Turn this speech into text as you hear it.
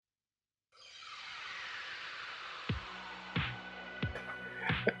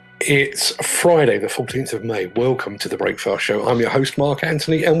It's Friday, the 14th of May. Welcome to the Breakfast Show. I'm your host, Mark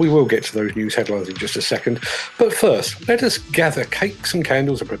Anthony, and we will get to those news headlines in just a second. But first, let us gather cakes and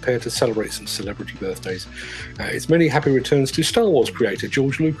candles and prepare to celebrate some celebrity birthdays. It's many happy returns to Star Wars creator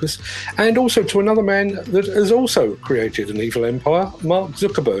George Lucas, and also to another man that has also created an evil empire, Mark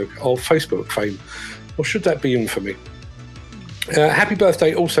Zuckerberg of Facebook fame. Or should that be infamy? Happy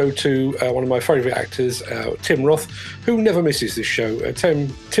birthday also to one of my favourite actors, Tim Roth, who never misses this show.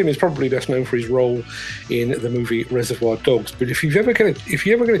 Tim is probably best known for his role in the movie Reservoir Dogs. But if you ever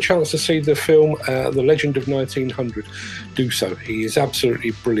get a chance to see the film The Legend of 1900, do so. He is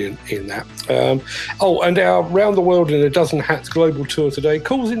absolutely brilliant in that. And our Round the World in a Dozen Hats global tour today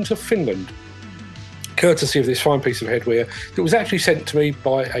calls into Finland, courtesy of this fine piece of headwear that was actually sent to me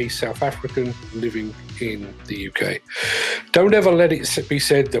by a South African living in the UK. Don't ever let it be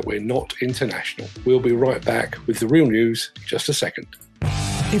said that we're not international. We'll be right back with the real news in just a second.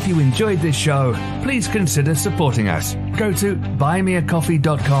 If you enjoyed this show, please consider supporting us. Go to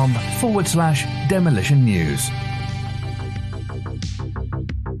buymeacoffee.com/demolition news.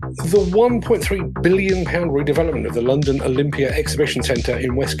 The £1.3 billion redevelopment of the London Olympia Exhibition Centre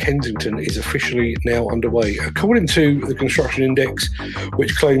in West Kensington is officially now underway. According to the Construction Index,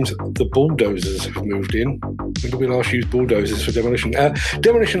 which claims the bulldozers have moved in. When did we last use bulldozers for demolition?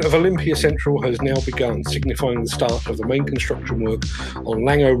 Demolition of Olympia Central has now begun, signifying the start of the main construction work on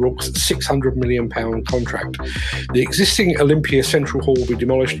Laing O'Rourke's £600 million contract. The existing Olympia Central Hall will be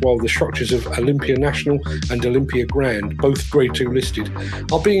demolished while the structures of Olympia National and Olympia Grand, both Grade 2 listed,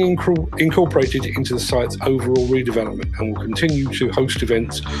 are being incorporated into the site's overall redevelopment and will continue to host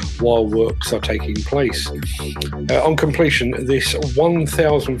events while works are taking place. On completion, this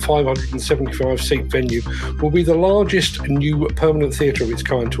 1,575-seat venue will be the largest new permanent theatre of its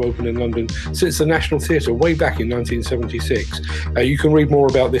kind to open in London since the National Theatre way back in 1976. You can read more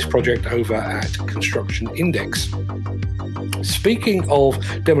about this project over at Construction Index. Speaking of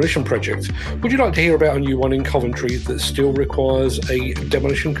demolition projects, would you like to hear about a new one in Coventry that still requires a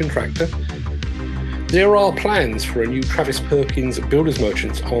demolition contractor? There are plans for a new Travis Perkins Builders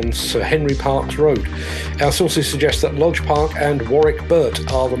Merchants on Sir Henry Parkes Road. Our sources suggest that Lodge Park and Warwick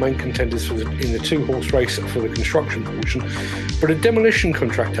Burt are the main contenders in the two-horse race for the construction portion, but a demolition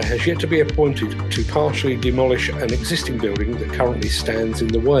contractor has yet to be appointed to partially demolish an existing building that currently stands in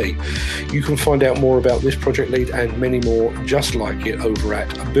the way. You can find out more about this project lead and many more just like it over at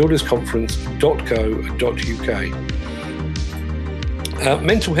buildersconference.co.uk.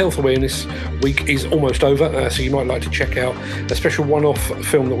 Mental Health Awareness Week is almost over, so you might like to check out a special one-off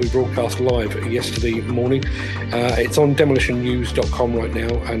film that we broadcast live yesterday morning. It's on demolitionnews.com right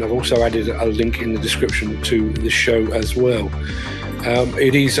now, and I've also added a link in the description to the show as well.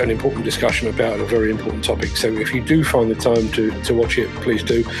 It is an important discussion about a very important topic, so if you do find the time to watch it, please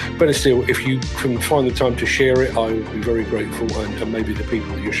do. Better still, if you can find the time to share it, I would be very grateful, and maybe the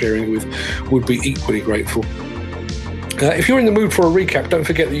people that you're sharing it with would be equally grateful. If you're in the mood for a recap, don't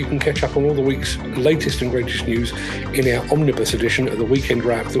forget that you can catch up on all the week's latest and greatest news in our omnibus edition of the Weekend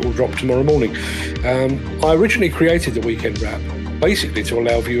Wrap that will drop tomorrow morning. I originally created the Weekend Wrap basically to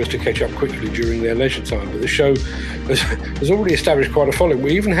allow viewers to catch up quickly during their leisure time, but the show has already established quite a following.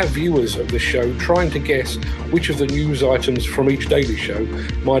 We even have viewers of this show trying to guess which of the news items from each daily show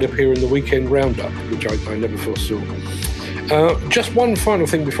might appear in the Weekend Roundup, which I never foresaw. Just one final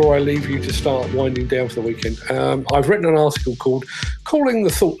thing before I leave you to start winding down for the weekend. I've written an article called Calling the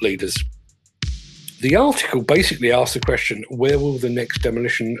Thought Leaders. The article basically asks the question, where will the next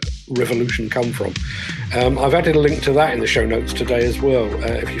demolition revolution come from? I've added a link to that in the show notes today as well.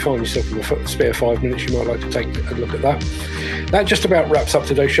 If you find yourself with a spare 5 minutes, you might like to take a look at that. That just about wraps up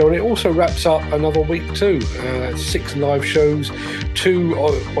today's show, and it also wraps up another week too. 6 live shows,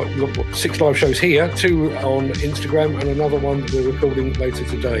 6 live shows here, 2 on Instagram, and another one that we're recording later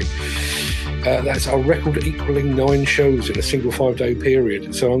today. That's our record equaling 9 shows in a single 5-day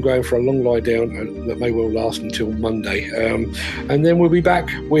period. So I'm going for a long lie down that may well last until Monday. And then we'll be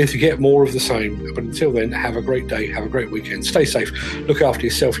back with yet more of the same. But until then, have a great day, have a great weekend, stay safe, look after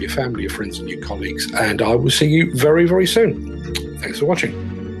yourself, your family, your friends and your colleagues. And I will see you very, very soon. Thanks for watching.